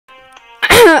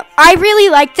I really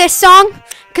like this song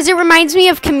because it reminds me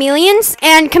of chameleons,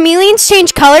 and chameleons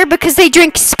change color because they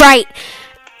drink Sprite.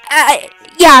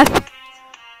 Yeah.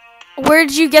 Where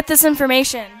did you get this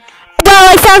information? Well,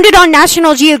 I found it on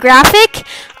National Geographic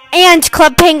and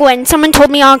Club Penguin. Someone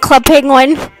told me on Club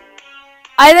Penguin.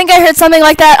 I think I heard something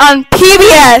like that on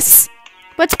PBS.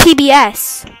 What's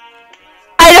PBS?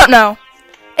 I don't know.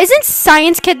 Isn't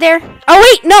Science Kid there? Oh,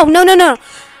 wait, no.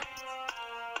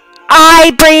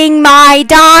 I bring my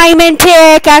diamond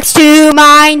pickaxe to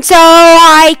mine so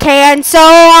I can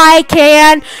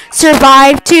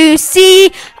survive to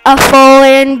see a full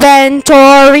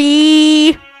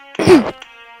inventory.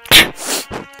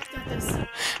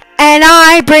 And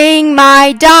I bring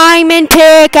my diamond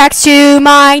pickaxe to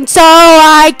mine so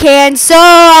I can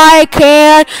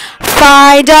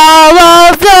find all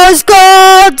of those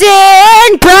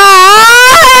golden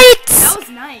brights. That was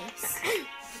nice.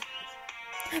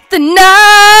 The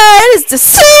night is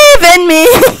deceiving me.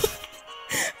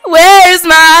 Where's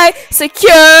my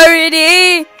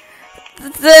security?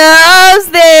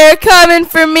 They're coming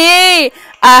for me.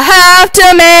 I have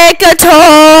to make a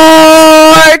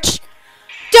torch.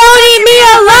 Don't eat me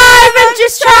alive, I'm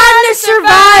just trying to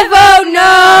survive, oh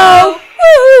no.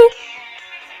 Woo.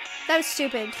 That was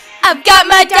stupid. I've got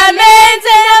my diamonds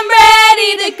and I'm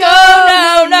ready to go,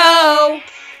 no.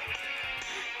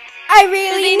 I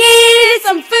really need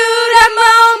some food, I'm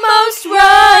almost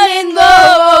running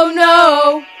low,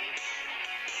 no.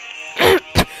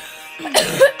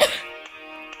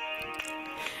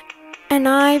 And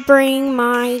I bring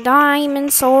my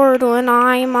diamond sword when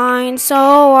I mine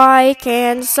so I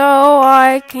can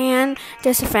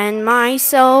defend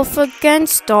myself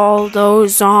against all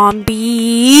those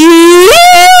zombies.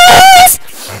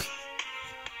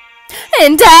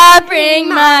 And I bring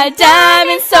my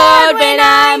diamond sword when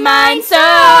I mine so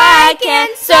I can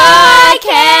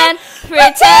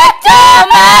protect all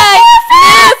my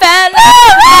newfound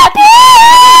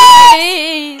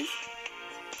happy.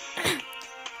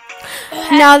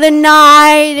 Now the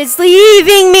night is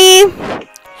leaving me.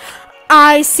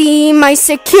 I see my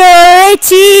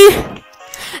security.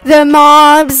 The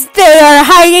mobs, they are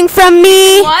hiding from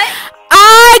me. What?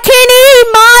 I can eat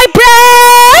my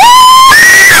bread.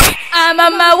 I'm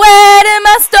on my way to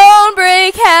my stone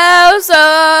brick house,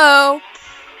 oh.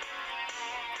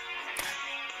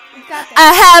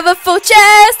 I have a full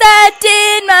chest, I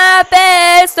did my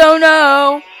best, oh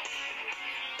no.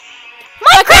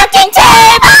 My crafting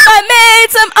table! I made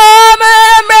some armor,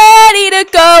 I'm ready to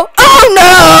go. Oh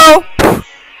no!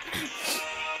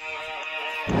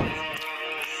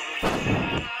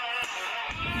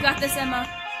 You got this, Emma.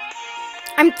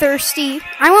 I'm thirsty.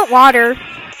 I want water.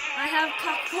 I have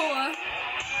Coca-Cola.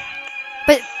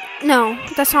 But no,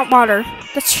 that's not water.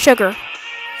 That's sugar.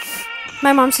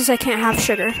 My mom says I can't have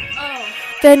sugar. Oh.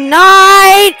 The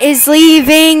night is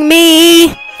leaving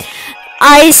me.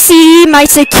 I see my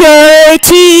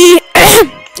security.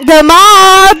 The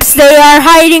mobs, they are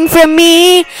hiding from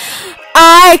me.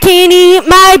 I can eat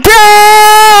my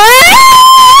bread.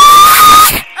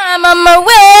 I'm on my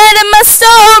way to my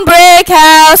stone brick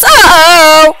house.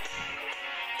 Uh-oh.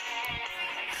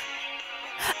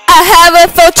 I have a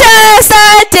full chest,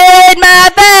 I did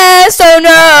my best. Oh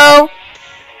no.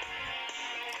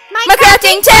 My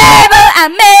crafting table, I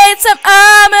made some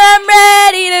armor, I'm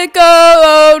ready to go.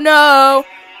 Oh no.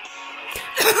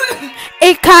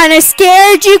 It kinda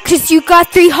scared you cause you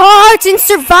got 3 hearts in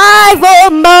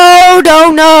survival mode.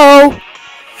 Oh no.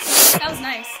 That was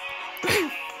nice.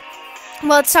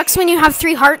 Well, it sucks when you have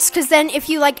 3 hearts cause then if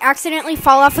you like accidentally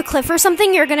fall off a cliff or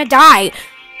something, you're gonna die.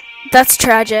 That's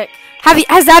tragic.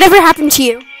 Has that ever happened to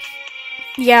you?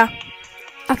 Yeah.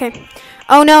 Okay.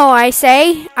 Oh no, I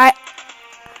say I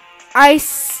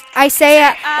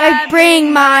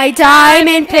bring my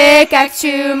diamond pickaxe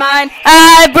to mine.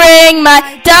 I bring my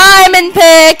diamond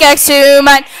pickaxe to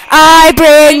mine. I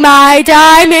bring my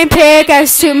diamond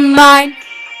pickaxe to mine.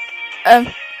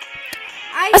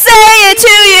 I say it to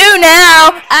you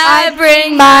now. I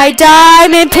bring my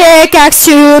diamond pickaxe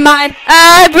to mine.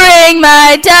 I bring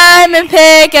my diamond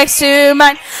pickaxe to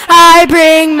mine. I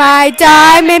bring my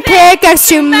diamond pickaxe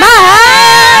to mine.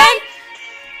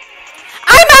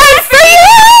 I mine for you.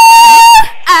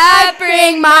 I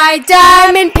bring my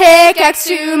diamond pickaxe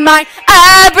to mine.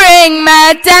 I bring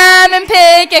my diamond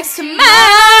pickaxe to mine.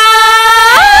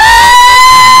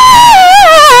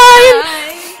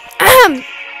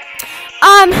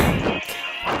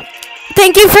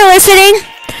 Thank you for listening.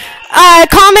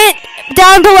 Comment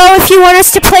down below if you want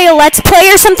us to play a Let's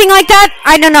Play or something like that.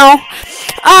 I don't know.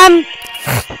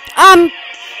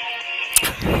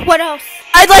 What else?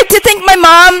 I'd like to thank my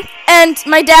mom and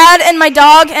my dad and my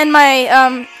dog and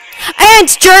my And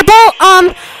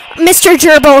Gerbil, Mr.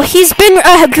 Gerbil, he's been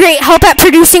a great help at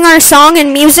producing our song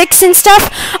and musics and stuff.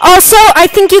 Also, I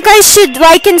think you guys should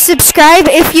like and subscribe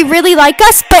if you really like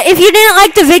us, but if you didn't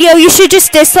like the video, you should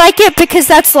just dislike it because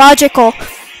that's logical.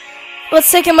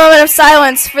 Let's take a moment of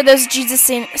silence for those Jesus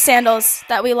sandals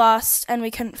that we lost and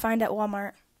we couldn't find at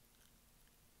Walmart.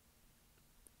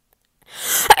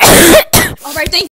 All right, thank you.